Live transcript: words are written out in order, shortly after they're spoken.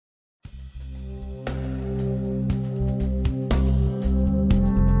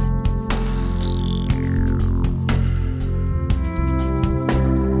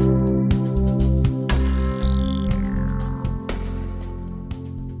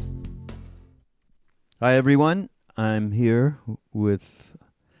Hi, everyone. I'm here with.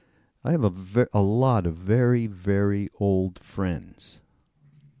 I have a lot of very, very old friends,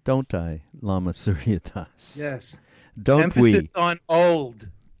 don't I, Lama Surya Das? Yes. Don't we? Emphasis on old.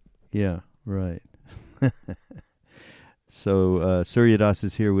 Yeah, right. So Surya Das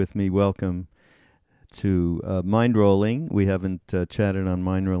is here with me. Welcome to Mind Rolling. We haven't chatted on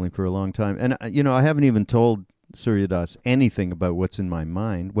Mind Rolling for a long time, and I haven't even told Surya Das anything about what's in my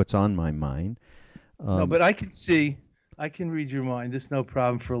mind, what's on my mind. No, Um, but I can read your mind. It's no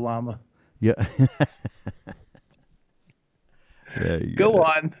problem for Lama. yeah, there you Go go.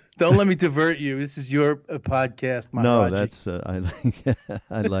 on. Don't let me divert you. This is your podcast, No, Maharaji. that's I like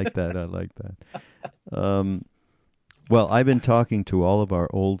I like that. I like that. Um, well, I've been talking to all of our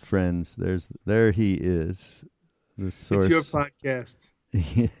old friends. There he is, the It's your source, podcast.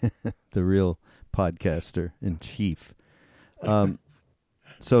 the real podcaster in chief. Um,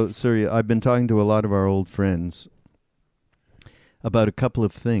 so, Surya, I've been talking to a lot of our old friends about a couple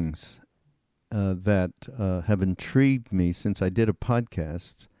of things that have intrigued me since I did a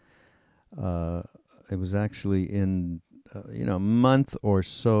podcast. It was actually in a month or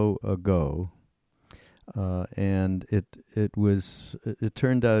so ago, and it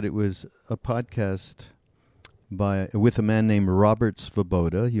turned out it was a podcast with a man named Robert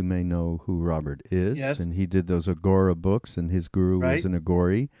Svoboda. You may know who Robert is, Yes, and he did those Agora books, and his guru was right? an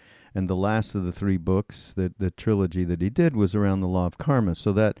Agori. And the last of the three books, the trilogy that he did, was around the law of karma.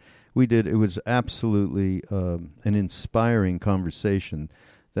 So that we did, it was absolutely an inspiring conversation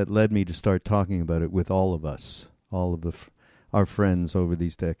that led me to start talking about it with all of us, all of our friends over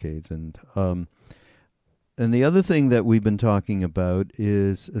these decades. And the other thing that we've been talking about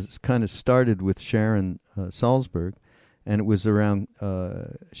is kind of started with Sharon Salzberg, and it was around.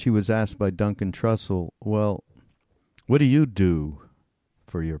 She was asked by Duncan Trussell, "Well, what do you do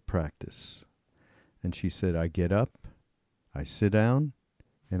for your practice?" And she said, "I get up, I sit down,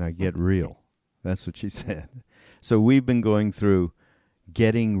 and I get real." That's what she said. So we've been going through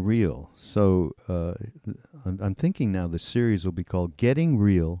getting real. So I'm thinking now the series will be called "Getting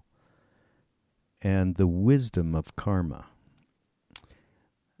Real and the Wisdom of Karma."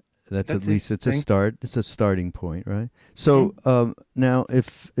 That's at That's least it's a interesting. start. It's a starting point, right? Mhm. So now,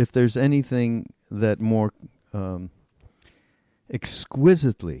 if there's anything that more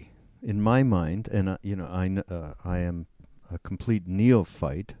exquisitely in my mind, and I am a complete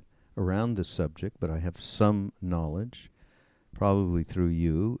neophyte around this subject, but I have some knowledge, probably through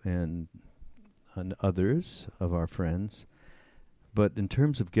you and others of our friends. But in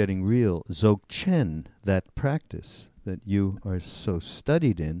terms of getting real, Dzogchen, that practice that you are so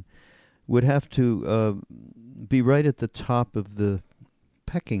studied in, would have to be right at the top of the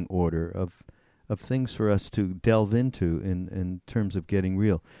pecking order of things for us to delve into in terms of getting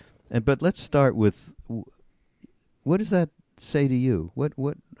real. But let's start with what does that say to you?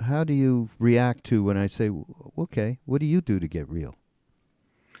 What how do you react to when I say, okay, what do you do to get real?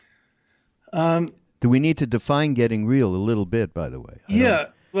 Um, Do we need to define getting real a little bit, by the way? I don't. yeah.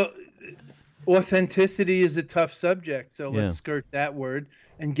 Well, authenticity is a tough subject, so let's Yeah. skirt that word.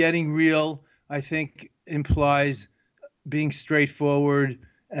 And getting real, I think, implies being straightforward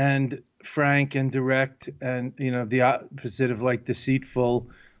and frank and direct, and the opposite of like deceitful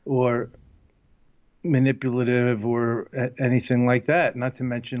or manipulative or anything like that, not to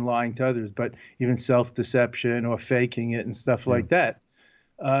mention lying to others, but even self-deception or faking it and stuff Yeah. like that.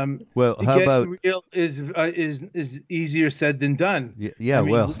 Well, how about Getting real is easier said than done. yeah, I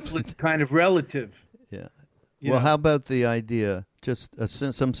mean, well, real is kind of relative, yeah. you Well, how know. about the idea just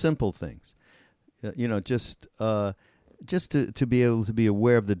some simple things? Just to be able to be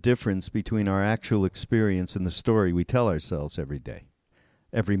aware of the difference between our actual experience and the story we tell ourselves every day,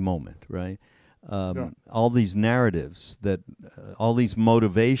 every moment, right? Sure. All these narratives all these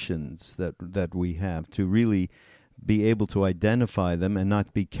motivations that we have to really be able to identify them and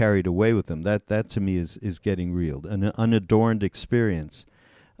not be carried away with them. That to me is getting real, an unadorned experience,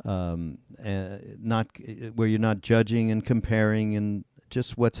 not where you're not judging and comparing and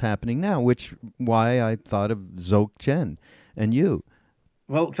just what's happening now. Which why I thought of Dzogchen and you.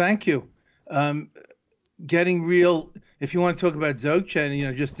 Well, thank you. Um, Getting real. If you want to talk about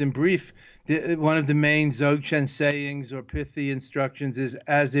Dzogchen, just in brief, one of the main Dzogchen sayings or pithy instructions is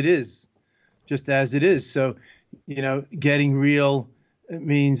 "as it is," just as it is. So, getting real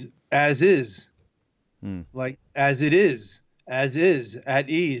means as is, Hmm. like as is, at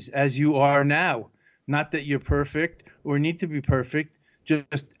ease, as you are now. Not that you're perfect or need to be perfect,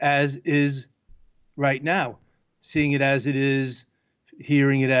 just as is right now, seeing it as it is,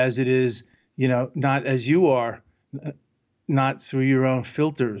 hearing it as it is, not as you are, not through your own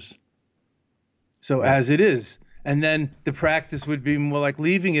filters. So Right. as it is. And then the practice would be more like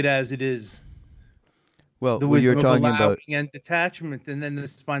leaving it as it is, Well, the well, you're wisdom of talking allowing about and detachment, and then the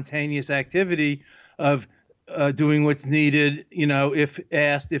spontaneous activity of doing what's needed, if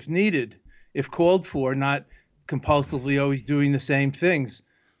asked, if needed, if called for, not compulsively always doing the same things,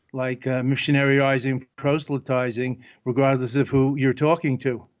 like missionaryizing, proselytizing, regardless of who you're talking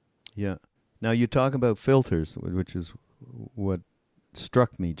to. yeah. Now you talk about filters, which is what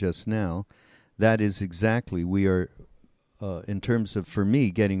struck me just now. That is exactly we are in terms of, for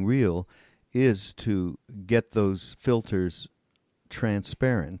me, getting real is to get those filters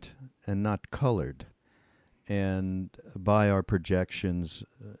transparent and not colored, and by our projections,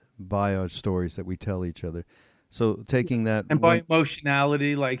 by our stories that we tell each other. So taking that And by one,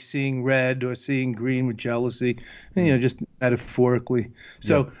 emotionality, like seeing red or seeing green with jealousy, and, hmm, just metaphorically. yeah,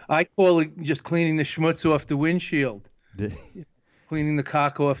 So I call it just cleaning the schmutz off the windshield, cleaning the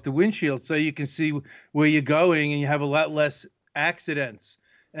cock off the windshield, so you can see where you're going and you have a lot less accidents.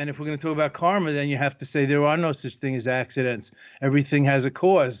 And if we're going to talk about karma, then you have to say there are no such thing as accidents. Everything has a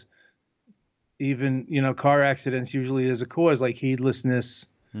cause. Even, car accidents usually has a cause, like heedlessness,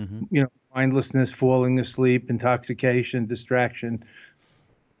 hmm, mindlessness, falling asleep, intoxication, distraction,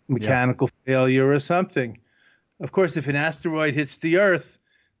 yeah, mechanical failure, or something. Of course, if an asteroid hits the Earth,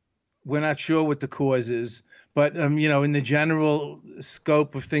 we're not sure what the cause is. But, in the general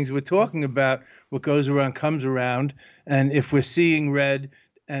scope of things we're talking about, what goes around comes around. And if we're seeing red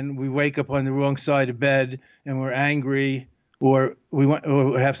and we wake up on the wrong side of bed and we're angry, or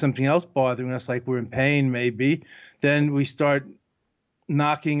or have something else bothering us, like we're in pain, maybe, then we start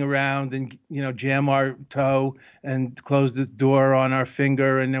knocking around and, jam our toe and close the door on our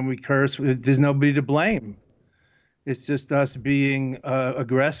finger, and then we curse. There's nobody to blame. It's just us being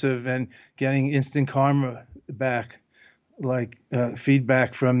aggressive and getting instant karma back, like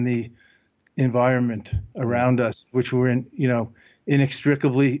feedback from the environment mm, around us, which we're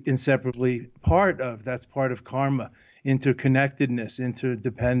inextricably, inseparably part of. That's part of karma: interconnectedness,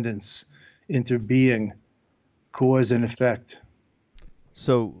 interdependence, interbeing, cause and effect.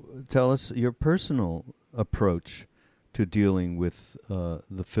 So tell us your personal approach to dealing with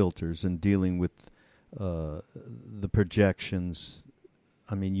the filters and dealing with the projections.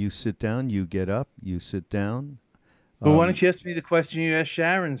 I mean, you sit down, you get up, you sit down. Well, why don't Um, you ask me the question you asked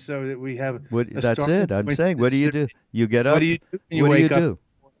Sharon, so that we have what? a That's starting it. I'm point to saying, what do you consider? do? You get What do up. you do when you What do you wake up? do?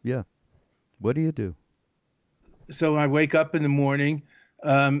 Yeah. What do you do? So I wake up in the morning.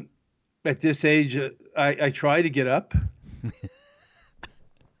 Um, at this age, I try to get up.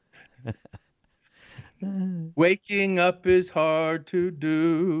 Waking up is hard to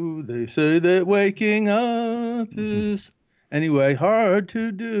do. They say that waking up is, anyway, hard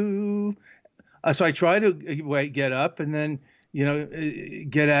to do. So I try to get up and then,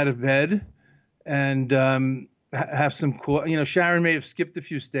 get out of bed and have some, Sharon may have skipped a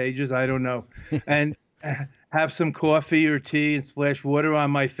few stages. I don't know. And have some coffee or tea and splash water on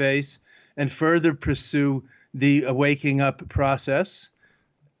my face and further pursue the waking up process.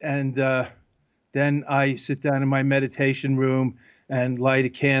 And then I sit down in my meditation room and light a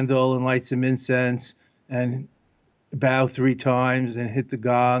candle and light some incense and bow 3 times and hit the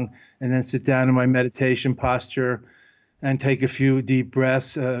gong, and then sit down in my meditation posture and take a few deep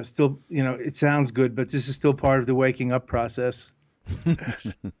breaths. Still, it sounds good, but this is still part of the waking up process.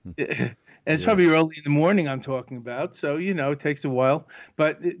 And it's Yeah. probably early in the morning I'm talking about, so it takes a while,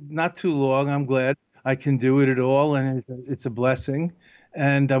 but not too long. I'm glad I can do it at all, and it's a blessing,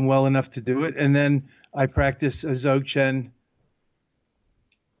 and I'm well enough to do it. And then I practice a Dzogchen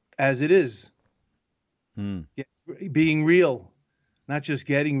as it is, Mm, being real, not just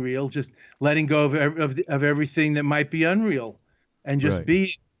getting real, just letting go of everything that might be unreal, and just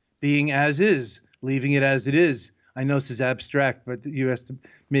right. being as is, leaving it as it is. I know this is abstract, but you asked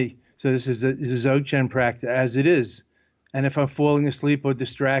me. So this is a Dzogchen practice as it is. And if I'm falling asleep or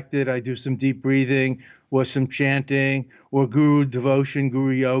distracted, I do some deep breathing or some chanting or guru devotion,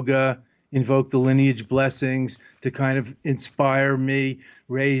 guru yoga, invoke the lineage blessings to kind of inspire me,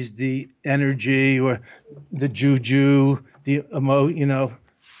 raise the energy or the juju,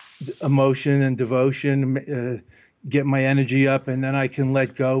 emotion and devotion, get my energy up, and then I can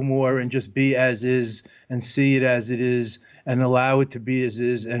let go more and just be as is and see it as it is and allow it to be as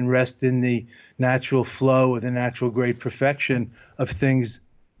is and rest in the natural flow or the natural great perfection of things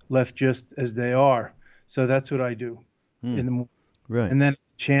left just as they are. So that's what I do Mm, in the morning. right. And then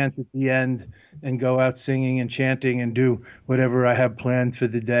chant at the end and go out singing and chanting and do whatever I have planned for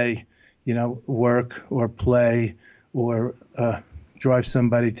the day, work or play or drive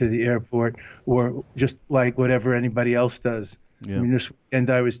somebody to the airport or just like whatever anybody else does. I Yeah. mean, this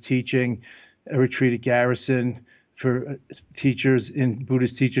weekend I was teaching a retreat at Garrison for teachers in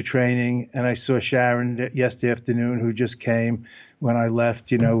Buddhist teacher training, and I saw Sharon yesterday afternoon, who just came when I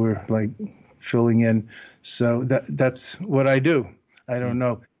left. We're like filling in. So that's what I do. I don't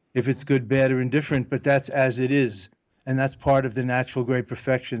know if it's good, bad, or indifferent, but that's as it is. And that's part of the natural great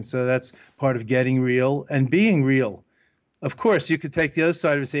perfection. So that's part of getting real and being real. Of course, you could take the other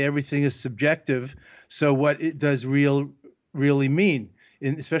side and say everything is subjective. So what does real really mean,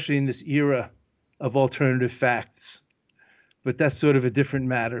 especially in this era of alternative facts? But that's sort of a different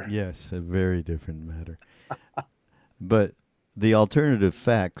matter. Yes, a very different matter. But the alternative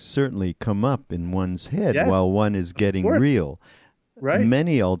facts certainly come up in one's head while one is getting real. Right.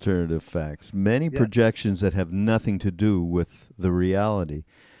 Many alternative facts, many projections that have nothing to do with the reality.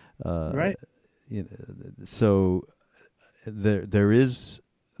 Right. So there is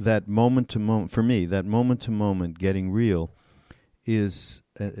that moment to moment, for me, that moment to moment getting real is,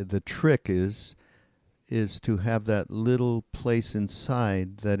 the trick is to have that little place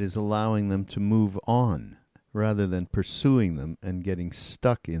inside that is allowing them to move on rather than pursuing them and getting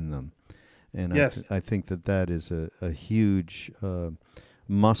stuck in them. And yes. I think that is a huge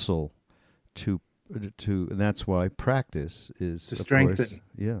muscle to, and that's why practice is to strengthen.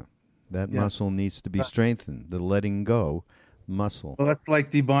 That muscle needs to be strengthened. The letting go muscle. Well, that's like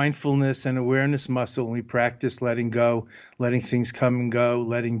the mindfulness and awareness muscle. We practice letting go, letting things come and go,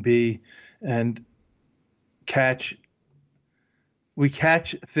 letting be, and we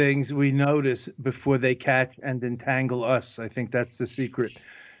catch things we notice before they catch and entangle us. I think that's the secret.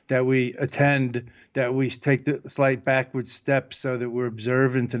 That we attend, that we take the slight backward step so that we're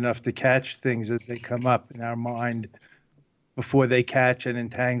observant enough to catch things as they come up in our mind before they catch and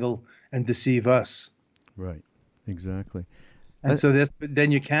entangle and deceive us. Right, exactly. And so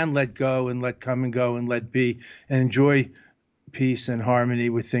then you can let go and let come and go and let be and enjoy peace and harmony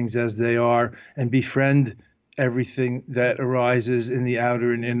with things as they are and befriend everything that arises in the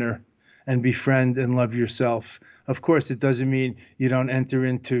outer and inner. And befriend and love yourself. Of course, it doesn't mean you don't enter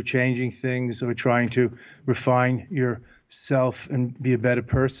into changing things or trying to refine yourself and be a better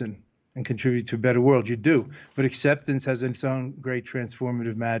person and contribute to a better world. You do. But acceptance has its own great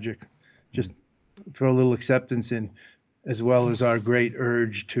transformative magic. Just throw a little acceptance in, as well as our great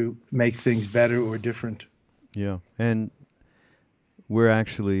urge to make things better or different. Yeah. And we're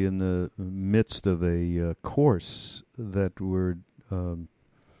actually in the midst of a course that we're...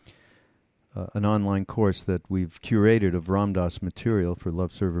 an online course that we've curated of Ram Dass material for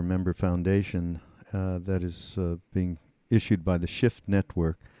Love Server Member Foundation that is being issued by the Shift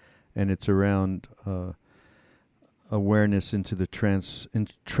Network, and it's around awareness into the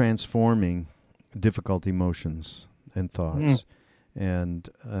transforming difficult emotions and thoughts. And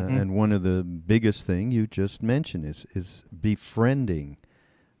one of the biggest thing you just mentioned is befriending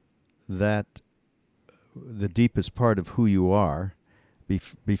that, the deepest part of who you are,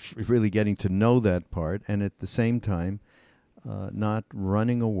 really getting to know that part, and at the same time not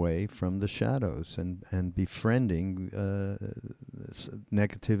running away from the shadows and befriending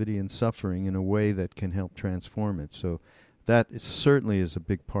negativity and suffering in a way that can help transform it. So that certainly is a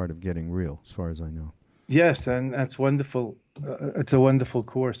big part of getting real, as far as I know. Yes, and that's wonderful. It's a wonderful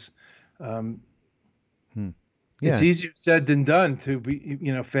course. It's easier said than done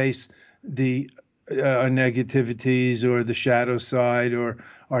to face the negativities or the shadow side or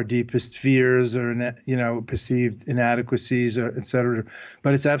our deepest fears or perceived inadequacies, or et cetera.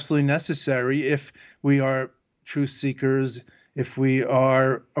 But it's absolutely necessary if we are truth seekers, if we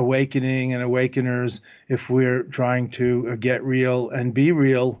are awakening and awakeners, if we're trying to get real and be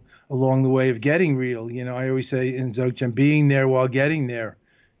real along the way of getting real. I always say in Dzogchen, being there while getting there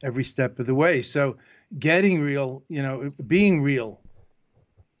every step of the way. So getting real, being real,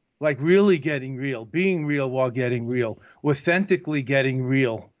 like really getting real, being real while getting real, authentically getting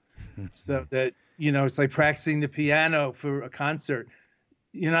real. So that, it's like practicing the piano for a concert.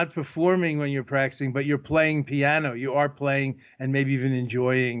 You're not performing when you're practicing, but you're playing piano. You are playing and maybe even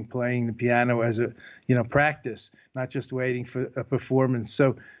enjoying playing the piano as a, practice, not just waiting for a performance.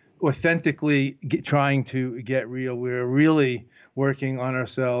 So authentically trying to get real. We're really working on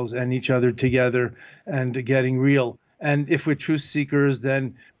ourselves and each other together and getting real. And if we're truth seekers,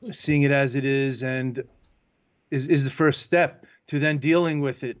 then seeing it as it is and is the first step to then dealing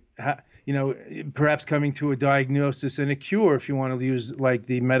with it. Perhaps coming to a diagnosis and a cure, if you want to use like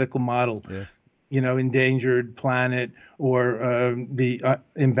the medical model. Yeah. Endangered planet or the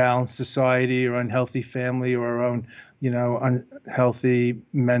imbalanced society or unhealthy family or our own, unhealthy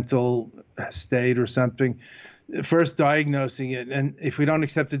mental state or something. first diagnosing it. And if we don't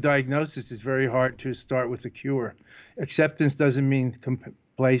accept the diagnosis, it's very hard to start with a cure. Acceptance doesn't mean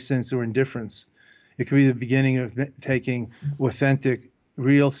complacence or indifference. It could be the beginning of taking authentic,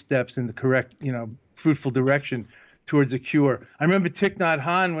 real steps in the correct, fruitful direction towards a cure. I remember Thich Nhat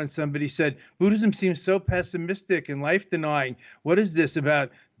Hanh when somebody said, Buddhism seems so pessimistic and life denying. What is this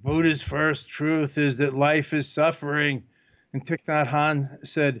about? Buddha's first truth is that life is suffering. And Thich Nhat Hanh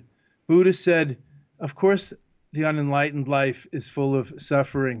said, Buddha said, of course, the unenlightened life is full of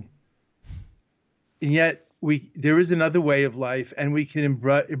suffering. And yet there is another way of life, and we can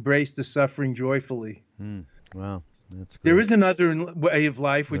embrace the suffering joyfully. Wow, that's great. There is another way of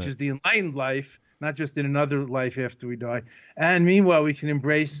life, which is the enlightened life, not just in another life after we die. And meanwhile, we can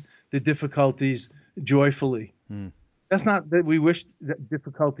embrace the difficulties joyfully. That's not that we wish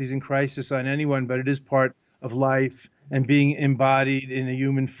difficulties and crisis on anyone, but it is part of life and being embodied in a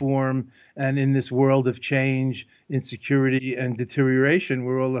human form and in this world of change, insecurity, and deterioration,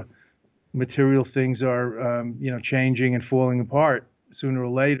 where all the material things are, changing and falling apart sooner or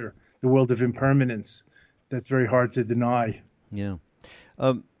later. The world of impermanence, that's very hard to deny. Yeah.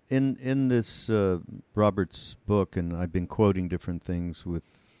 In this Robert's book, and I've been quoting different things with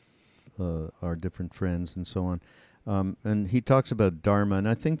our different friends and so on, and he talks about Dharma, and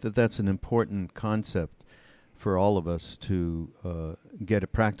I think that that's an important concept for all of us to get a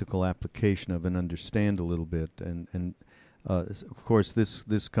practical application of and understand a little bit. And of course,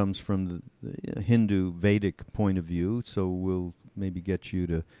 this comes from the Hindu Vedic point of view, so we'll maybe get you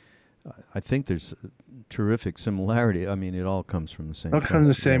to... I think there's a terrific similarity. I mean, it all comes from the same... All comes from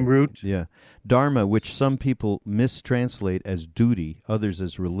the same root. Yeah. Dharma, which some people mistranslate as duty, others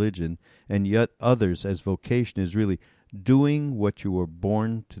as religion, and yet others as vocation, is really doing what you were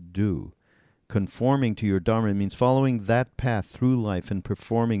born to do. Conforming to your Dharma means following that path through life and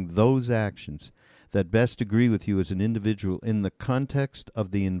performing those actions that best agree with you as an individual in the context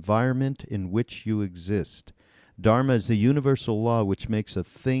of the environment in which you exist. Dharma is the universal law which makes a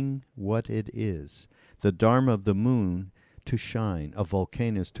thing what it is. The Dharma of the moon to shine, of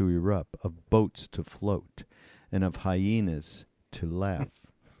volcanoes to erupt, of boats to float, and of hyenas to laugh.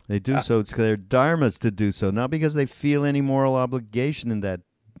 They do so, it's their dharmas to do so, not because they feel any moral obligation in that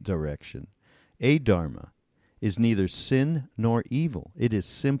direction. A dharma is neither sin nor evil. It is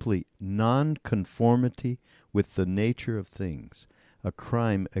simply non-conformity with the nature of things, a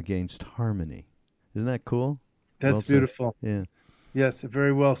crime against harmony. Isn't that cool? That's well beautiful. Yeah. Yes,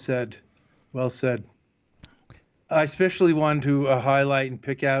 very well said. Well said. I especially wanted to highlight and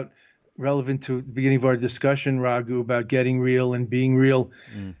pick out, relevant to the beginning of our discussion, Raghu, about getting real and being real,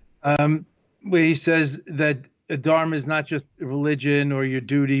 where he says that a dharma is not just religion or your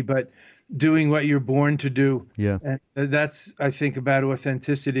duty, but doing what you're born to do. Yeah. And that's, I think, about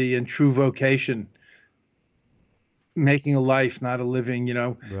authenticity and true vocation. Making a life, not a living,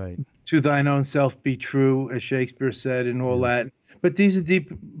 Right. To thine own self be true, as Shakespeare said, and all that. But these are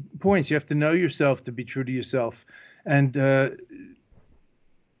deep points. You have to know yourself to be true to yourself and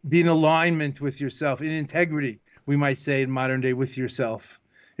be in alignment with yourself, in integrity, we might say in modern day, with yourself.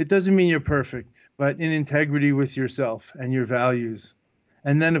 It doesn't mean you're perfect, but in integrity with yourself and your values.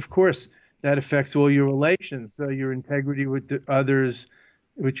 And then, of course, that affects all your relations. So your integrity with the others,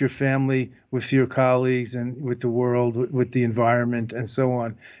 with your family, with your colleagues, and with the world, with the environment, and so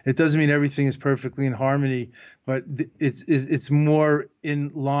on. It doesn't mean everything is perfectly in harmony, but it's more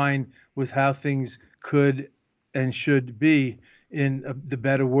in line with how things could and should be in the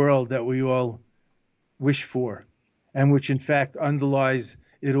better world that we all wish for, and which in fact underlies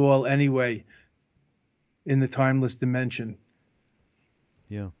it all anyway in the timeless dimension.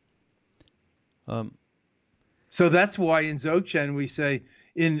 Yeah. So that's why in Dzogchen we say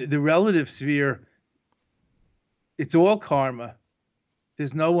in the relative sphere, it's all karma.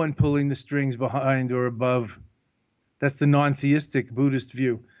 There's no one pulling the strings behind or above. That's the non-theistic Buddhist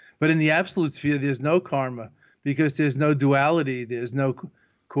view. But in the absolute sphere, there's no karma because there's no duality. There's no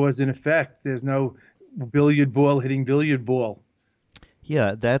cause and effect. There's no billiard ball hitting billiard ball.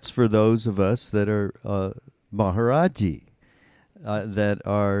 Yeah, that's for those of us that are Maharaji. That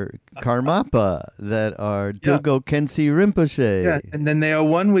are Karmapa, that are Dilgo Khyentse Rinpoche. Yeah, and then they are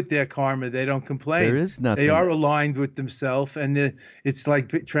one with their karma. They don't complain. There is nothing. They are aligned with themselves, and it's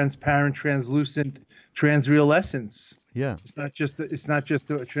like transparent, translucent, transreal essence. Yeah, it's not just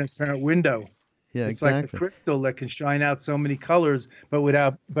a transparent window. Yeah, it's exactly. like a crystal that can shine out so many colors, but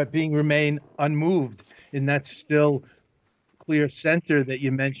remain unmoved in that still, clear center that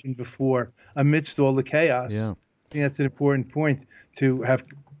you mentioned before, amidst all the chaos. Yeah. I think that's an important point to have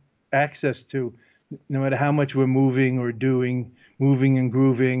access to, no matter how much we're moving or doing, moving and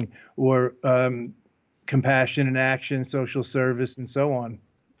grooving, or compassion and action, social service, and so on.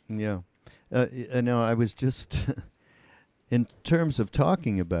 Yeah. I was just, in terms of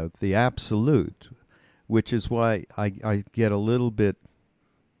talking about the absolute, which is why I get a little burr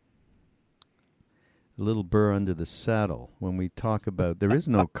under the saddle when we talk about there is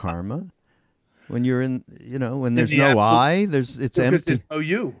no karma. When you're when there's no I, it's empty. There's no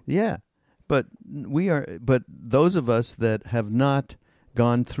you. Yeah. But but those of us that have not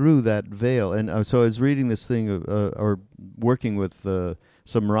gone through that veil, and so I was reading this thing or working with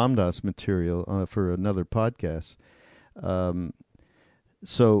some Ramdas material for another podcast.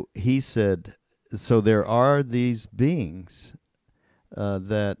 So he said, so there are these beings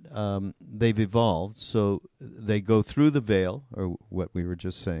that they've evolved, so they go through the veil, or what we were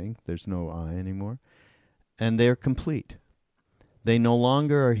just saying, there's no I anymore, and they're complete. They no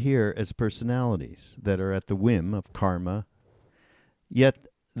longer are here as personalities that are at the whim of karma, yet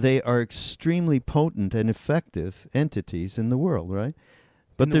they are extremely potent and effective entities in the world, right?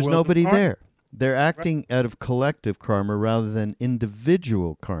 But there's nobody there. They're acting out of collective karma rather than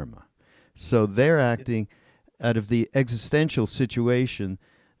individual karma. So they're acting out of the existential situation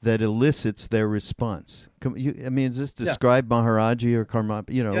that elicits their response. Is this describe Maharaji or karma?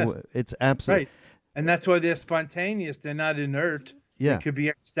 Yes. It's absolutely... Right. And that's why they're spontaneous. They're not inert. Yeah. They could be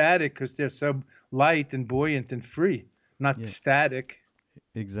ecstatic because they're so light and buoyant and free, not static.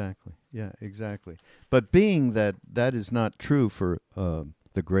 Exactly. Yeah, exactly. But being that is not true for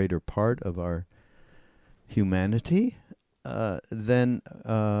the greater part of our humanity, then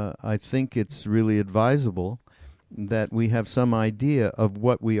I think it's really advisable that we have some idea of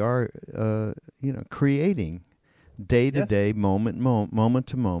what we are, creating day to day, moment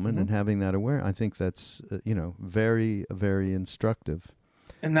to moment, and having that awareness. I think that's, very, very instructive.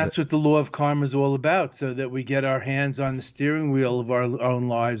 And that's what the law of karma is all about, so that we get our hands on the steering wheel of our own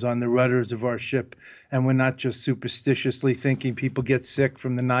lives, on the rudders of our ship, and we're not just superstitiously thinking people get sick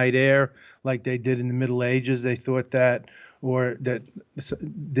from the night air like they did in the Middle Ages. They thought that, or that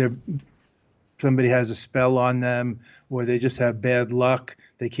somebody has a spell on them, or they just have bad luck.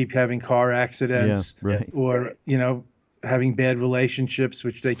 They keep having car accidents, or, having bad relationships,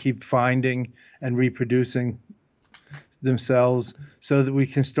 which they keep finding and reproducing themselves, so that we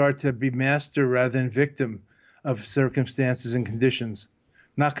can start to be master rather than victim of circumstances and conditions.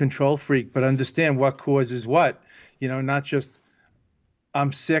 Not control freak, but understand what causes what. Not just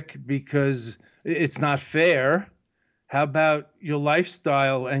I'm sick because it's not fair. How about your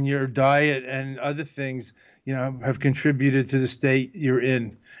lifestyle and your diet and other things, have contributed to the state you're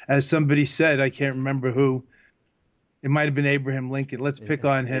in? As somebody said, I can't remember who, it might have been Abraham Lincoln. Let's pick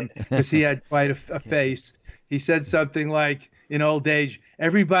on him because he had quite a face. He said something like, in old age,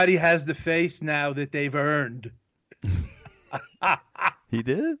 everybody has the face now that they've earned. He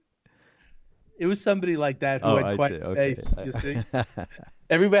did? It was somebody like that who had quite a face, you see.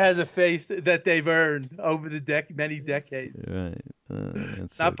 Everybody has a face that they've earned over the many decades. Right.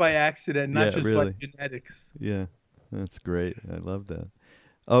 Not by accident, not just by genetics. Yeah, that's great. I love that.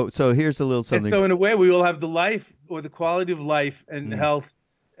 Oh, so here's a little something. And so in a way, we all have the life or the quality of life and health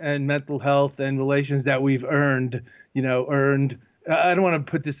and mental health and relations that we've earned. I don't want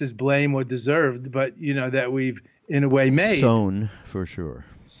to put this as blame or deserved, but, that we've, in a way, made. Sown, for sure.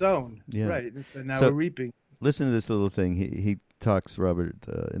 Sown, right. And so now we're reaping. Listen to this little thing. He talks, Robert,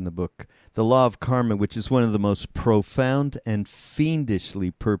 in the book. The law of karma, which is one of the most profound and fiendishly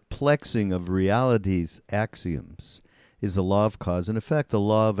perplexing of reality's axioms, is the law of cause and effect, the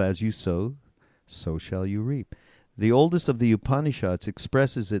law of as you sow, so shall you reap. The oldest of the Upanishads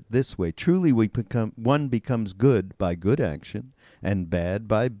expresses it this way: truly one becomes good by good action and bad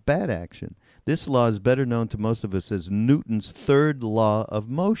by bad action. This law is better known to most of us as Newton's third law of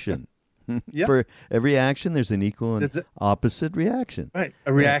motion. Yep. For every action, there's an equal and opposite reaction. Right,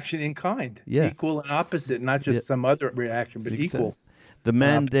 a reaction in kind. Yeah. Equal and opposite, not just some other reaction, but equal. The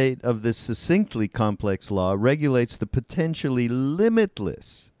mandate of this succinctly complex law regulates the potentially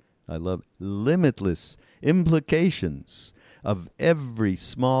limitless, I love limitless implications of every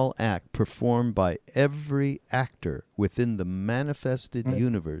small act performed by every actor within the manifested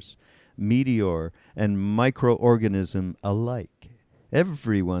universe, meteor and microorganism alike.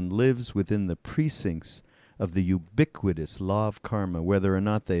 Everyone lives within the precincts of the ubiquitous law of karma, whether or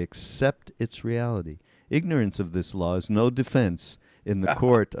not they accept its reality. Ignorance of this law is no defense in the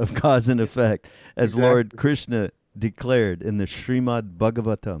court of cause and effect, as Lord Krishna declared in the Srimad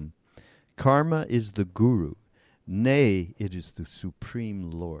Bhagavatam. Karma is the guru, nay, it is the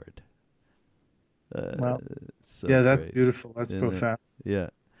supreme Lord. That's beautiful. That's profound. Yeah.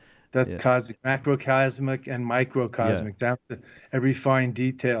 That's cosmic, macrocosmic and microcosmic, down to every fine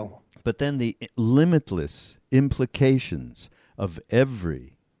detail. But then the limitless implications of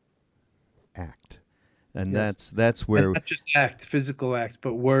every act. And Yes. that's And where not just act, physical acts,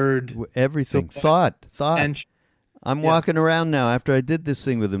 but word, everything, thought. and I'm yeah. walking around now after I did this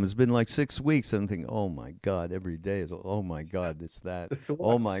thing with him. It's been like 6 weeks. And I'm thinking, oh my God, every day is, oh my God, it's that. The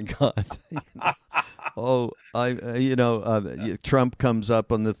Oh my thoughts. God. Trump comes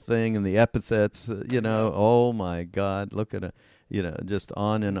up on the thing and the epithets, Yeah. oh my God, look at it, just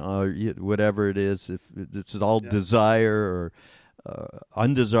on and on, whatever it is, if it's all Yeah. desire or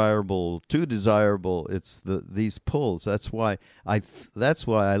undesirable, too desirable. It's these pulls. That's why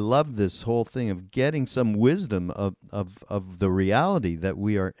I love this whole thing of getting some wisdom of the reality that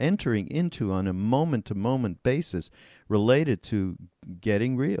we are entering into on a moment to moment basis, related to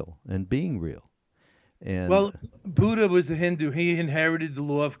getting real and being real. And Well, Buddha was a Hindu. He inherited the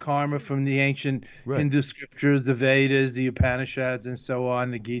law of karma from the ancient right, Hindu scriptures, the Vedas, the Upanishads, and so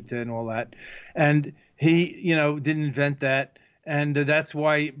on, the Gita, and all that. And he, didn't invent that. And that's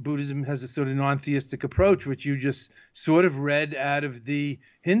why Buddhism has a sort of non-theistic approach, which you just sort of read out of the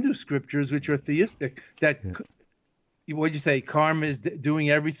Hindu scriptures, which are theistic. That, yeah, what'd you say? Karma is doing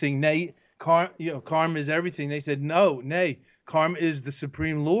everything. Nay, karma is everything. They said, no, nay, karma is the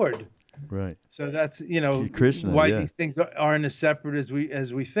supreme Lord. right. So that's Krishna, why yeah, these things aren't as separate as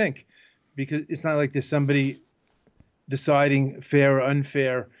we think, because it's not like there's somebody deciding fair or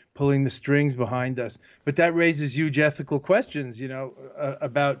unfair, pulling the strings behind us. But that raises huge ethical questions,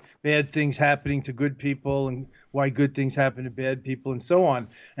 about bad things happening to good people and why good things happen to bad people and so on.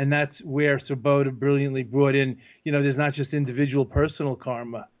 And that's where Sabota brilliantly brought in, there's not just individual personal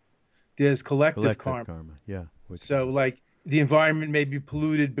karma, there's collective collective karma. karma, yeah, which So, is like, the environment may be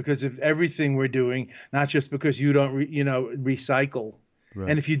polluted because of everything we're doing, not just because you don't, recycle. And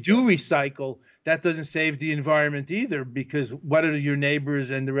right. if you do recycle, that doesn't save the environment either, because what are your neighbors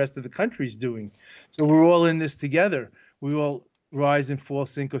and the rest of the countries doing? So we're all in this together. We all rise and fall,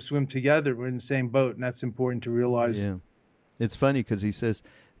 sink or swim together. We're in the same boat, and that's important to realize. Yeah. It's funny because he says,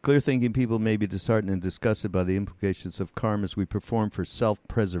 clear thinking people may be disheartened and disgusted by the implications of karmas we perform for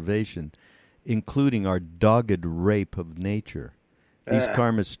self-preservation, including our dogged rape of nature. These Uh,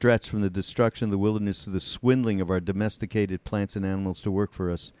 karmas stretch from the destruction of the wilderness to the swindling of our domesticated plants and animals to work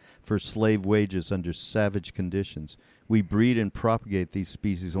for us for slave wages under savage conditions. We breed and propagate these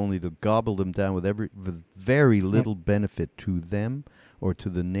species only to gobble them down with very little benefit to them or to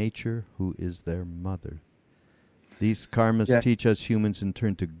the nature who is their mother. These karmas yes. teach us humans in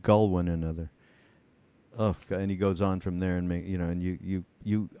turn to gull one another. Oh, and he goes on from there and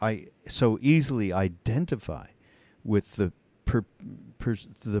I so easily identify with the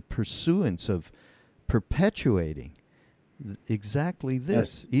the pursuance of perpetuating exactly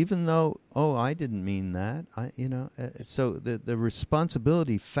this, Yes. even though I didn't mean that. So the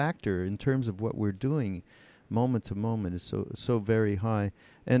responsibility factor in terms of what we're doing moment to moment is so very high,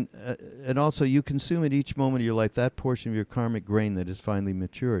 and also you consume at each moment of your life that portion of your karmic grain that is finally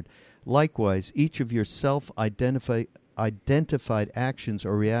matured. Likewise, each of your identified actions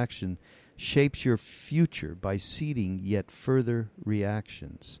or reaction shapes your future by seeding yet further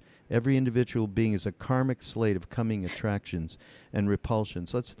reactions. Every individual being is a karmic slate of coming attractions and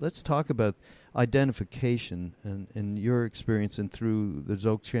repulsions. Let's talk about identification and your experience and through the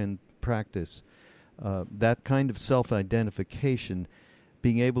Dzogchen practice. That kind of self-identification,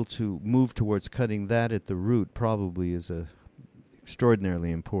 being able to move towards cutting that at the root, probably is a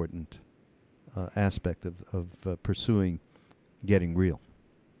extraordinarily important aspect of pursuing getting real.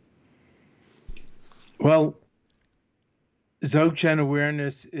 Well, Dzogchen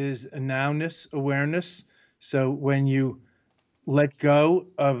awareness is a nowness awareness. So when you let go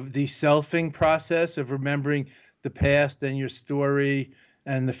of the selfing process of remembering the past and your story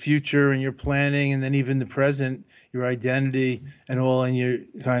and the future and your planning and then even the present, your identity and all, and you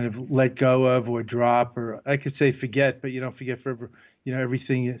kind of let go of or drop, or I could say forget, but you don't forget forever,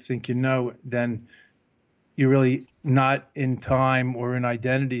 everything you think then you're really not in time or in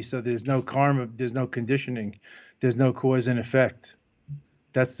identity. So there's no karma, there's no conditioning, there's no cause and effect.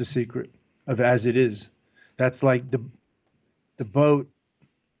 That's the secret of as it is. That's like the boat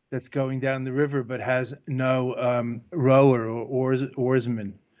that's going down the river but has no rower or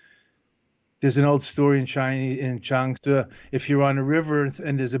oarsman. There's an old story in Changsha. If you're on a river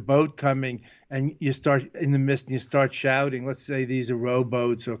and there's a boat coming and you start in the mist and you start shouting, let's say these are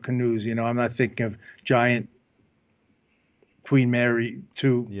rowboats or canoes, I'm not thinking of giant Queen Mary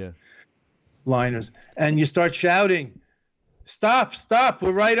 2 Yeah. liners, and you start shouting, stop, stop,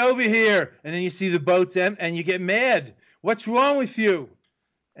 we're right over here. And then you see the boats and you get mad. What's wrong with you?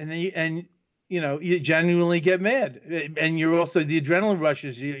 And then you genuinely get mad, and you're also the adrenaline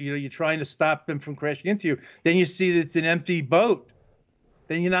rushes. You're trying to stop them from crashing into you. Then you see that it's an empty boat.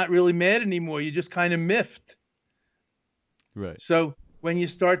 Then you're not really mad anymore. You're just kind of miffed. Right. So when you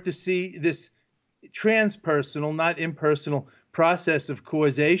start to see this transpersonal, not impersonal process of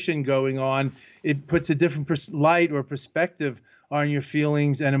causation going on, it puts a different light or perspective on your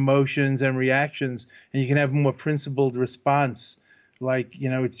feelings and emotions and reactions, and you can have a more principled response. Like,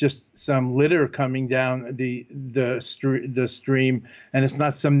 it's just some litter coming down the stream, and it's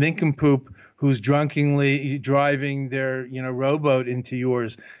not some nincompoop who's drunkenly driving their rowboat into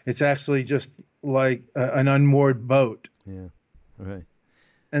yours. It's actually just like an unmoored boat. Yeah. Right.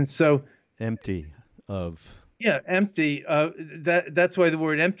 And so empty of. Yeah, empty. That's why the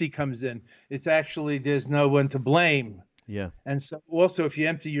word empty comes in. It's actually there's no one to blame. Yeah. And so also if you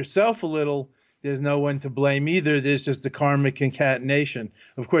empty yourself a little, there's no one to blame either. There's just a karmic concatenation.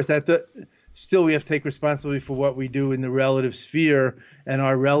 Of course, still we have to take responsibility for what we do in the relative sphere, and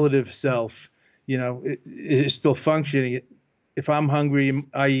our relative self, it is still functioning. If I'm hungry,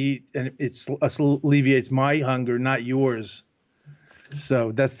 I eat, and it alleviates my hunger, not yours.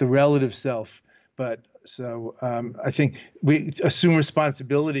 So that's the relative self. But so I think we assume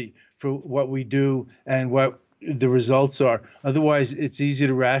responsibility for what we do and what the results are. Otherwise, it's easy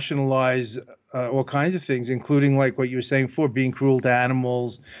to rationalize all kinds of things, including like what you were saying before, being cruel to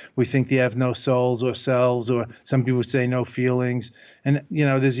animals. We think they have no souls or selves, or some people say no feelings. And,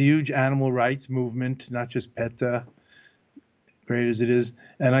 there's a huge animal rights movement, not just PETA, great as it is.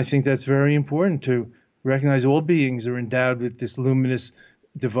 And I think that's very important to recognize all beings are endowed with this luminous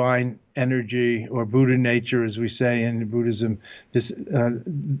divine energy, or Buddha nature, as we say in Buddhism, this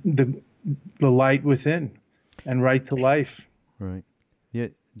the light within and right to life. Right. Yeah.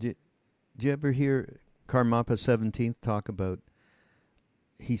 Do you ever hear Karmapa 17th talk about,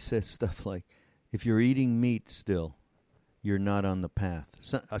 he says stuff like, if you're eating meat still, you're not on the path.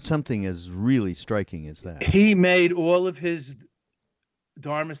 Something as really striking as that. He made all of his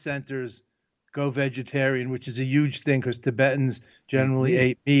Dharma centers go vegetarian, which is a huge thing because Tibetans generally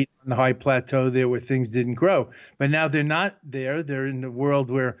ate meat on the high plateau there where things didn't grow. But now they're not there. They're in a world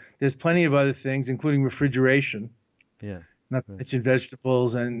where there's plenty of other things, including refrigeration. Yeah. Not to mention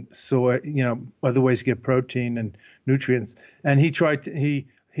vegetables and soy, other ways to get protein and nutrients. And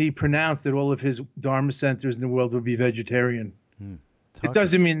he pronounced that all of his Dharma centers in the world would be vegetarian. It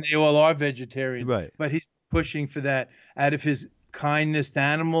doesn't mean they all are vegetarian, right? But he's pushing for that out of his kindness to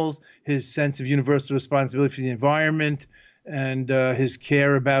animals, his sense of universal responsibility for the environment, and his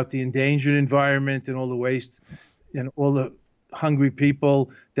care about the endangered environment and all the waste and all the hungry people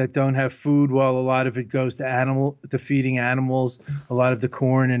that don't have food, while a lot of it goes to feeding animals. A lot of the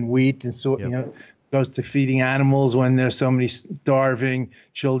corn and wheat and goes to feeding animals when there's so many starving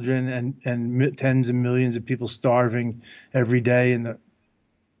children and tens of millions of people starving every day in the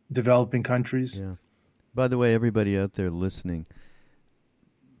developing countries. Yeah. By the way, everybody out there listening,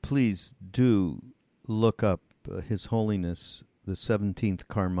 please do look up His Holiness, the 17th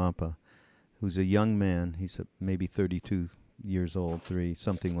Karmapa, who's a young man. He's maybe 32 years old,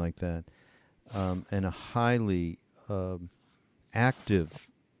 something like that, and a highly active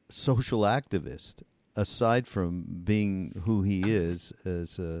social activist, aside from being who he is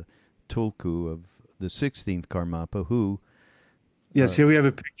as a Tulku of the 16th Karmapa, who... Yes, here we have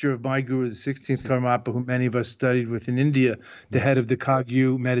a picture of my guru, the 16th Karmapa, who many of us studied with in India, the head of the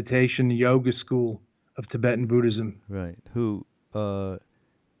Kagyu meditation yoga school of Tibetan Buddhism. Right, who,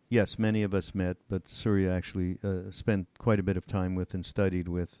 yes, many of us met, but Surya actually spent quite a bit of time with and studied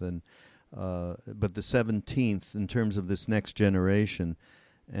with. But the 17th, in terms of this next generation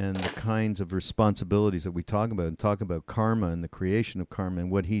and the kinds of responsibilities that we talk about karma and the creation of karma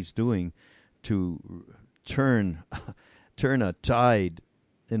and what he's doing to turn a tide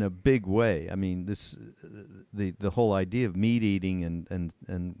in a big way. I mean, the whole idea of meat eating and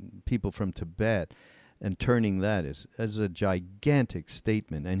people from Tibet and turning that is a gigantic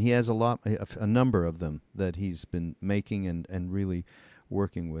statement. And he has a number of them that he's been making and really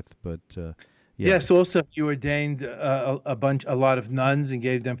working with. But yeah. Yes, also you ordained a lot of nuns and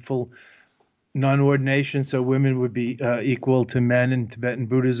gave them full nun ordination, so women would be equal to men in Tibetan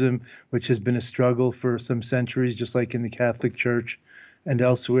Buddhism, which has been a struggle for some centuries, just like in the Catholic Church and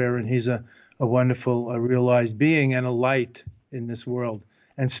elsewhere. And he's a wonderful, realized being and a light in this world,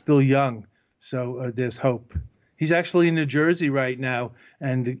 and still young. So there's hope. He's actually in New Jersey right now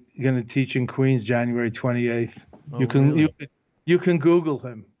and going to teach in Queens January 28th. Oh, really? You can Google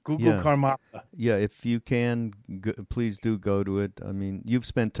him. Google Yeah. Karmapa. Yeah, if you can, please do go to it. I mean, you've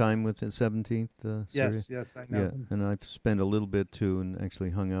spent time with the 17th, Surya? Yes, I know Yeah, him. and I've spent a little bit too, and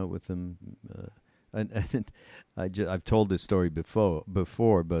actually hung out with him. And I've told this story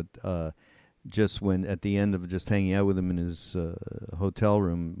before, but just when at the end of just hanging out with him in his hotel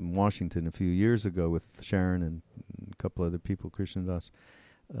room in Washington a few years ago with Sharon and a couple other people, Krishna Das,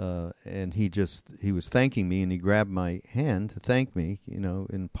 and he was thanking me, and he grabbed my hand to thank me,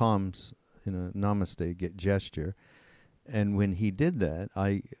 in palms, in a namaste gesture. And when he did that,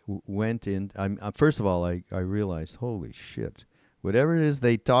 I went in. First of all, I realized, holy shit, whatever it is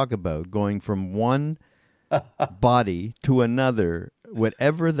they talk about, going from one body to another,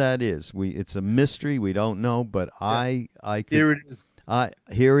 whatever that is, it's a mystery. We don't know, but Yeah. I could. Here it is.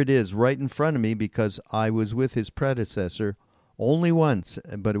 Here it is right in front of me, because I was with his predecessor only once,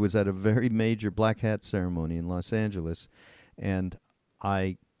 but it was at a very major black hat ceremony in Los Angeles, and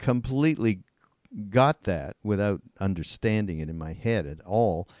I completely got that without understanding it in my head at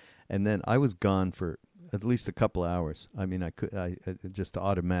all. And then I was gone for at least a couple of hours. I mean, I just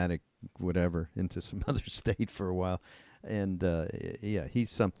automatic whatever into some other state for a while. And yeah, he's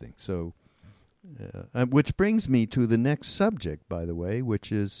something. So, which brings me to the next subject, by the way,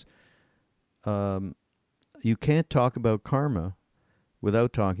 which is you can't talk about karma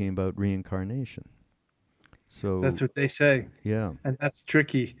without talking about reincarnation. So That's what they say. yeah. And that's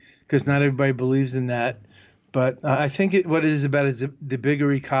tricky because not everybody believes in that. But I think what it is about is the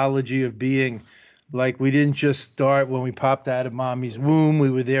bigger ecology of being. Like, we didn't just start when we popped out of mommy's womb. We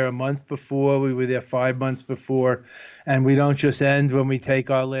were there a month before. We were there 5 months before. And we don't just end when we take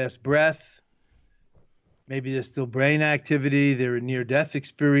our last breath. Maybe there's still brain activity. There are near-death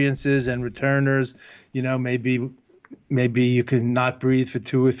experiences and returners. Maybe you can not breathe for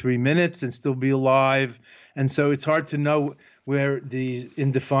 2 or 3 minutes and still be alive. And so it's hard to know where these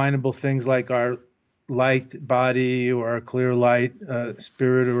indefinable things like our light body or our clear light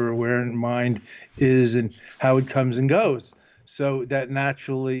spirit or aware mind is, and how it comes and goes. So that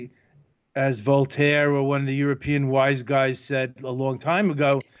naturally, as Voltaire or one of the European wise guys said a long time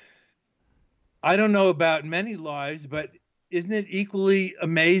ago, I don't know about many lives, but isn't it equally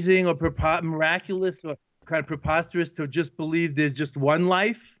amazing or miraculous or kind of preposterous to just believe there's just one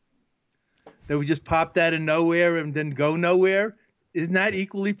life, that we just popped out of nowhere and then go nowhere? Isn't that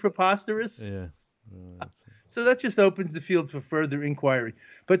equally preposterous? Yeah. So that just opens the field for further inquiry.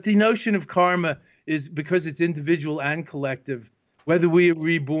 But the notion of karma is, because it's individual and collective, whether we are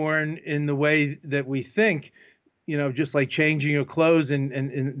reborn in the way that we think, just like changing your clothes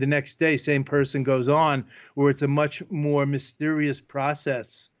and the next day, same person goes on, or it's a much more mysterious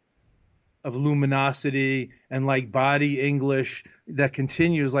process of luminosity and like body English that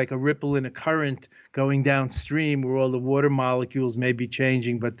continues like a ripple in a current going downstream, where all the water molecules may be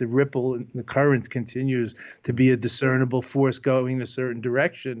changing, but the ripple in the current continues to be a discernible force going in a certain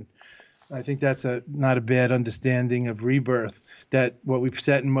direction. I think that's not a bad understanding of rebirth, that what we've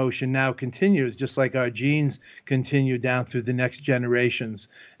set in motion now continues, just like our genes continue down through the next generations,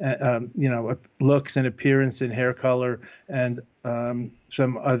 looks and appearance and hair color and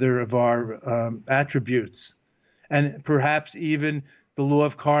some other of our attributes. And perhaps even the law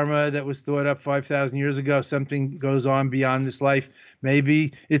of karma that was thought up 5,000 years ago, something goes on beyond this life.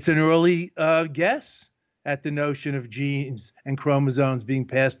 Maybe it's an early guess at the notion of genes and chromosomes being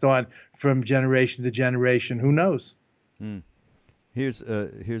passed on from generation to generation. Who knows? Here's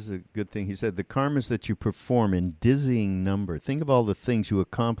a good thing. He said, the karmas that you perform in dizzying number. Think of all the things you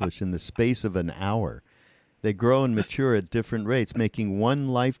accomplish in the space of an hour. They grow and mature at different rates, making one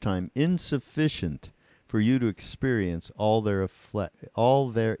lifetime insufficient for you to experience all their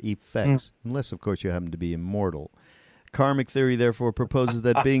effects, unless, of course, you happen to be immortal. Karmic theory, therefore, proposes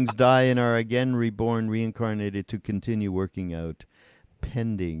that beings die and are again reborn, reincarnated to continue working out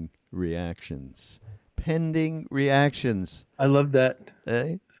pending reactions. Pending reactions. I love that.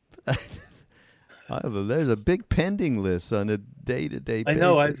 Eh? There's a big pending list on a day-to-day basis. I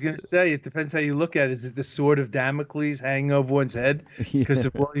know. I was going to say, it depends how you look at it. Is it the sword of Damocles hanging over one's head because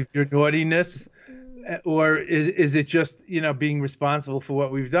of all of your naughtiness? Or is it just, being responsible for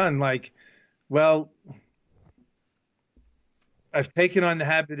what we've done? Like, well, I've taken on the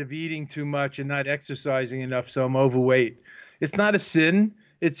habit of eating too much and not exercising enough, so I'm overweight. It's not a sin.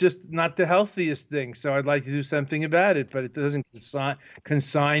 It's just not the healthiest thing. So I'd like to do something about it, but it doesn't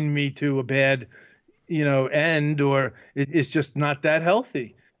consign me to a bad, end, or it's just not that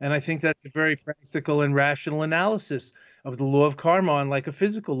healthy. And I think that's a very practical and rational analysis of the law of karma on like a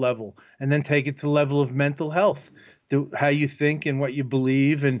physical level, and then take it to the level of mental health, to how you think and what you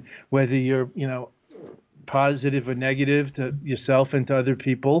believe, and whether you're, positive or negative to yourself and to other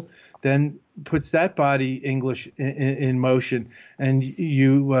people, then puts that body English in motion, and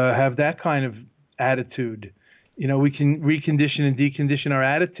you have that kind of attitude. We can recondition and decondition our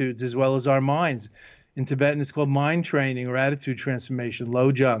attitudes as well as our minds. In Tibetan, it's called mind training or attitude transformation,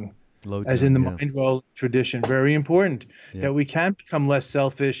 lojong, as in the mind role tradition. Very important that we can become less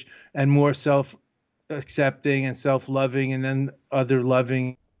selfish and more self-accepting and self-loving, and then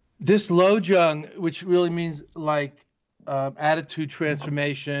other-loving. This lojong, which really means like attitude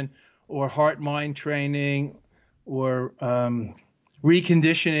transformation or heart-mind training or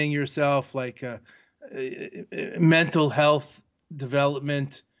reconditioning yourself, like mental health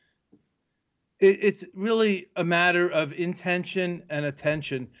development. It's really a matter of intention and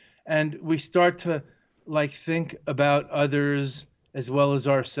attention. And we start to like think about others as well as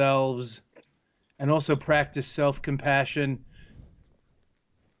ourselves, and also practice self-compassion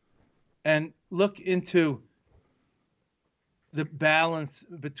and look into the balance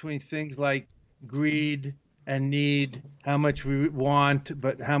between things like greed and need, how much we want,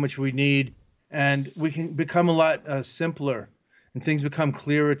 but how much we need. And we can become a lot simpler, and things become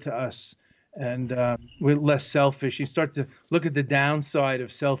clearer to us, and we're less selfish. You start to look at the downside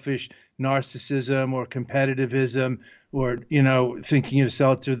of selfish narcissism or competitivism, or, thinking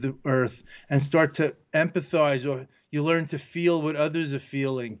yourself to the earth, and start to empathize, or you learn to feel what others are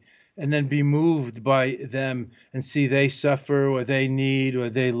feeling, and then be moved by them and see they suffer or they need or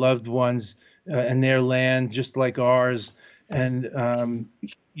they loved ones in their land just like ours. And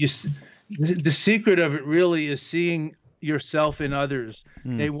the secret of it really is seeing yourself in others.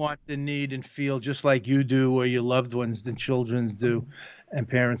 They want the need and feel just like you do, or your loved ones and children do, and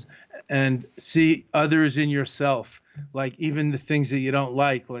parents, and see others in yourself, like even the things that you don't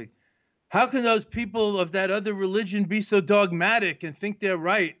like how can those people of that other religion be so dogmatic and think they're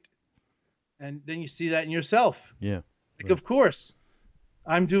right? And then you see that in yourself. Yeah. Right. Of course,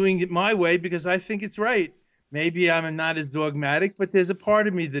 I'm doing it my way because I think it's right. Maybe I'm not as dogmatic, but there's a part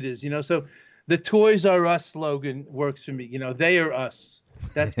of me that is, So the Toys R Us slogan works for me. They are us.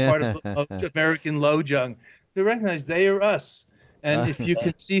 That's part of American lojong. To recognize they are us. And if you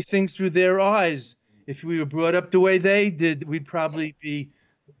could see things through their eyes, if we were brought up the way they did, we'd probably be,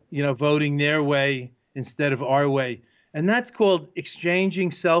 voting their way instead of our way. And that's called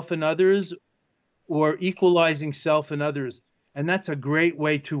exchanging self and others, or equalizing self and others. And that's a great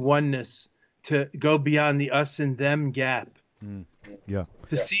way to oneness, to go beyond the us and them gap.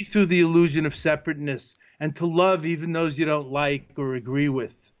 To see through the illusion of separateness, and to love even those you don't like or agree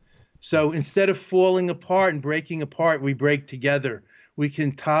with. So instead of falling apart and breaking apart, we break together. We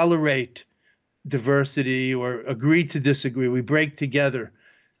can tolerate diversity or agree to disagree. We break together,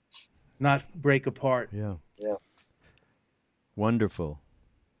 not break apart. Yeah. Wonderful.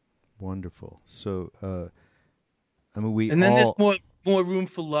 So, and then there's more room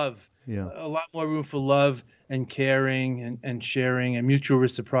for love. Yeah. A lot more room for love and caring and sharing and mutual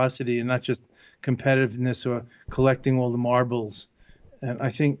reciprocity, and not just competitiveness or collecting all the marbles. And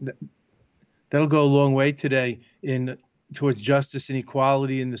I think that'll go a long way today towards justice and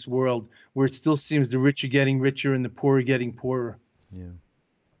equality in this world, where it still seems the rich are getting richer and the poor are getting poorer. Yeah.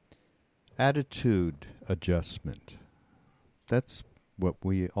 Attitude adjustment. That's what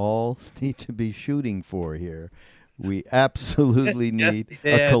we all need to be shooting for here. We absolutely need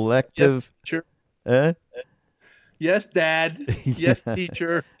a collective. Yes, teacher. Yes, Dad. Yes,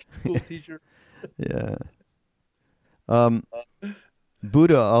 teacher. Cool teacher. Yeah.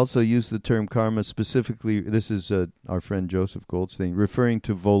 Buddha also used the term karma specifically. This is our friend Joseph Goldstein, referring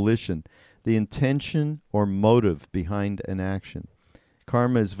to volition, the intention or motive behind an action.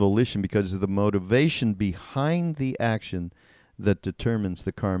 Karma is volition because of the motivation behind the action that determines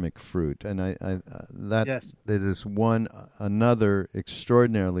the karmic fruit. And that is another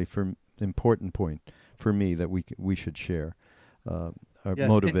extraordinarily important point for me that we should share. Our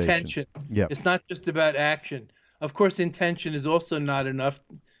motivation. Intention. Yeah. It's not just about action. Of course, intention is also not enough.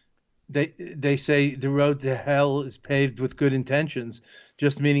 They say the road to hell is paved with good intentions,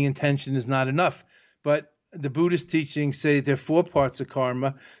 just meaning intention is not enough. But the Buddhist teachings say there are 4 parts of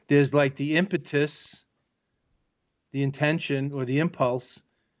karma. There's like the impetus, the intention or the impulse.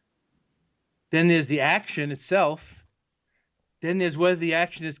 Then there's the action itself. Then there's whether the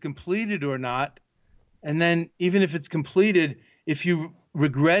action is completed or not. And then even if it's completed, if you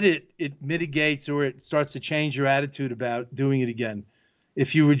regret it, it mitigates, or it starts to change your attitude about doing it again.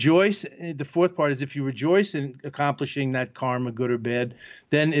 If you rejoice, the 4th part is if you rejoice in accomplishing that karma, good or bad,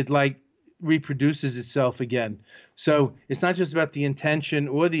 then it like reproduces itself again. So it's not just about the intention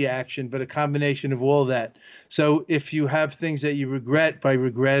or the action, but a combination of all that. So if you have things that you regret, by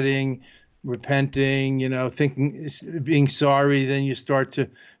regretting repenting, thinking, being sorry, then you start to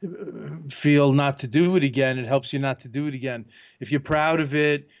feel not to do it again. It helps you not to do it again. If you're proud of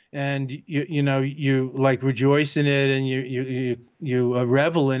it and you like rejoice in it and you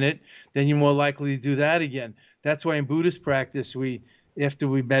revel in it, then you're more likely to do that again. That's why in Buddhist practice, after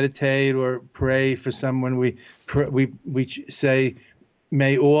we meditate or pray for someone, we say,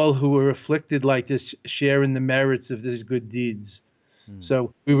 may all who are afflicted like this share in the merits of these good deeds.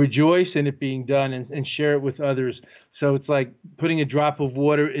 So we rejoice in it being done and share it with others. So it's like putting a drop of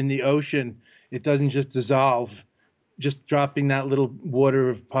water in the ocean. It doesn't just dissolve. Just dropping that little water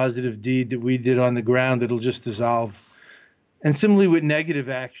of positive deed that we did on the ground, it'll just dissolve. And similarly with negative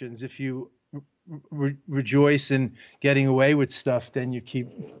actions, if you rejoice in getting away with stuff, then you keep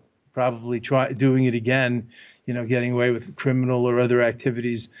probably doing it again, getting away with criminal or other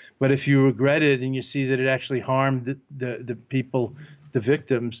activities. But if you regret it and you see that it actually harmed the people, the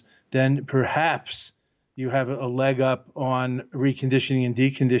victims, then perhaps you have a leg up on reconditioning and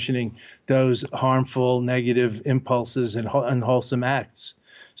deconditioning those harmful, negative impulses and unwholesome acts.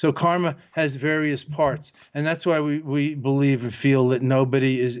 So karma has various parts, and that's why we believe and feel that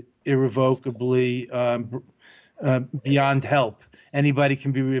nobody is irrevocably beyond help. Anybody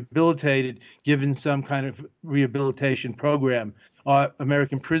can be rehabilitated given some kind of rehabilitation program. Our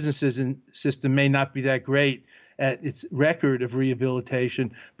American prison system may not be that great at its record of rehabilitation,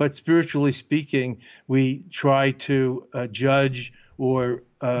 but spiritually speaking, we try to judge or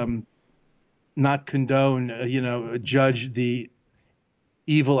not condone, judge the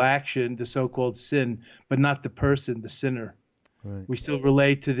evil action, the so-called sin, but not the person, the sinner. Right. We still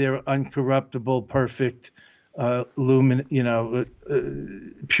relate to their uncorruptible, perfect,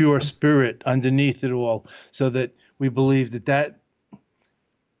 pure spirit underneath it all, so that we believe that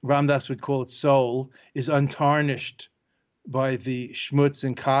Ram Dass would call it soul, is untarnished by the schmutz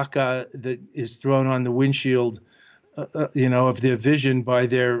and caca that is thrown on the windshield, of their vision by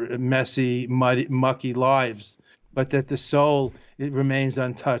their messy, muddy, mucky lives, but that the soul, it remains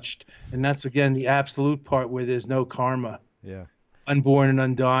untouched. And that's, again, the absolute part where there's no karma. Yeah. Unborn and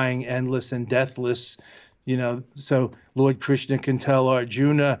undying, endless and deathless. So Lord Krishna can tell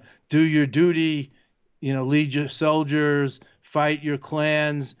Arjuna, do your duty, lead your soldiers, fight your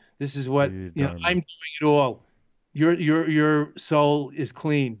clans. This is what, I'm doing it all. Your soul is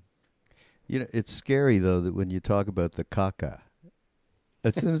clean. It's scary, though, that when you talk about the caca,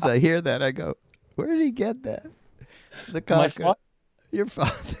 as soon as I hear that, I go, where did he get that? The caca. Your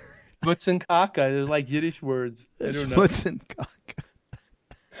father. Schmutz and caca. They're like Yiddish words. I don't know. Schmutz and caca.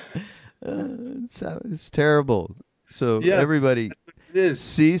 It's terrible. So everybody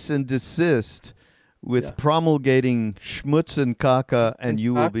cease and desist with promulgating schmutz and caca, and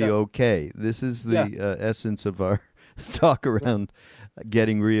you will be okay. This is the essence of our talk around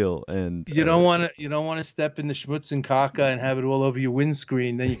getting real. And you don't want to step in the schmutz and caca and have it all over your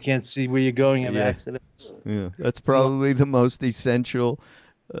windscreen. Then you can't see where you're going in accidents. Yeah, that's probably the most essential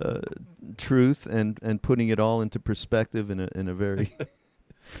truth, and putting it all into perspective in a very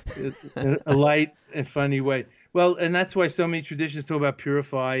a light and funny way. Well, and that's why so many traditions talk about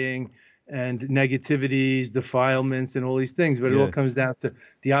purifying and negativities, defilements, and all these things. But it all comes down to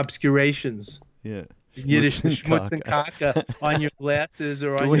the obscurations. Yeah. Yiddish schmutz and caca on your glasses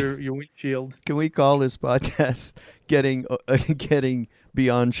or on your windshield. Can we call this podcast getting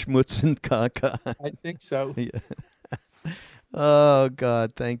beyond schmutz and caca? I think so. Yeah. Oh,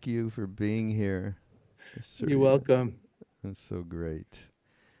 God, thank you for being here. You're welcome. That's so great.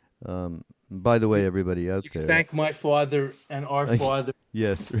 By the way, everybody out there, thank my father and our father,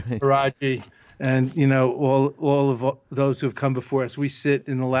 yes, right, Raji, and all of those who have come before us. We sit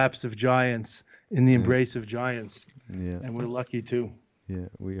in the laps of giants, in the embrace of giants, and we're lucky too. Yeah,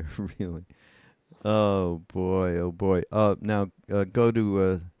 we are really. Oh boy. Now go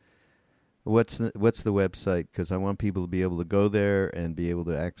to what's the website? Because I want people to be able to go there and be able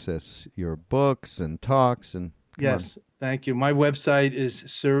to access your books and talks and. Yes, thank you. My website is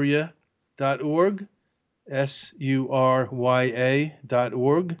surya.org, surya.org.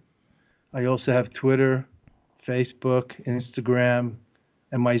 I also have Twitter, Facebook, Instagram,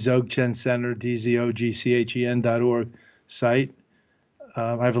 and my Dzogchen Center, dzogchen.org site.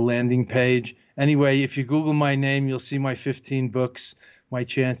 I have a landing page. Anyway, if you Google my name, you'll see my 15 books, my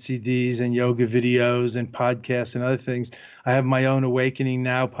chant CDs and yoga videos and podcasts and other things. I have my own Awakening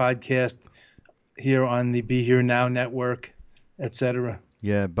Now podcast here on the Be Here Now network, etc.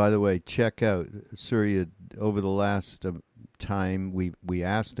 Yeah, by the way, check out Surya. Over the last time we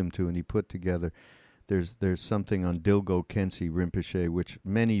asked him to, and he put together, there's something on Dilgo Khyentse Rinpoche, which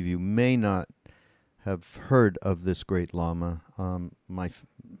many of you may not have heard of this great Lama.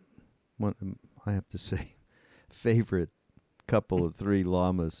 I have to say, favorite couple of 3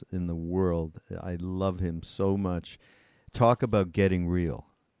 lamas in the world. I love him so much. Talk about getting real.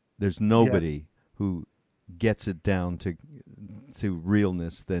 There's nobody who gets it down to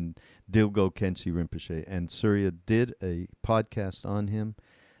realness than Dilgo Khyentse Rinpoche. And Surya did a podcast on him.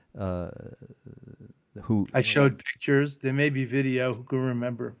 Who I showed pictures. There may be video. Who can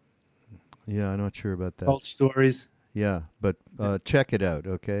remember? Yeah, I'm not sure about that. Old stories. Yeah, but check it out,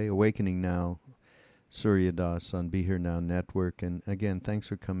 okay? Awakening Now, Surya Das on Be Here Now Network. And again, thanks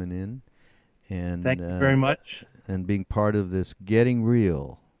for coming in. And thank you very much. And being part of this Getting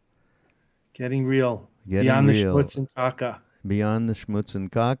Real. Getting real. Getting Beyond real. the schmutz and caca. Beyond the schmutz and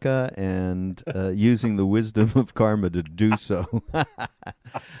caca, and using the wisdom of karma to do so.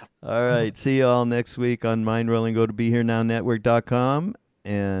 All right. See you all next week on Mind Rolling. Go to BeHereNowNetwork.com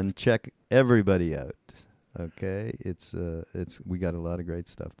and check everybody out. Okay. We got a lot of great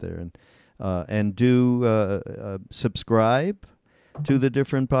stuff there. And do subscribe to the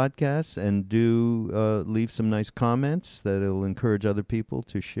different podcasts, and do leave some nice comments that will encourage other people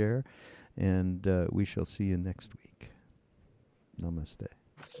to share. And we shall see you next week. Namaste.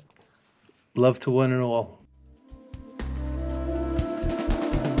 Love to one and all.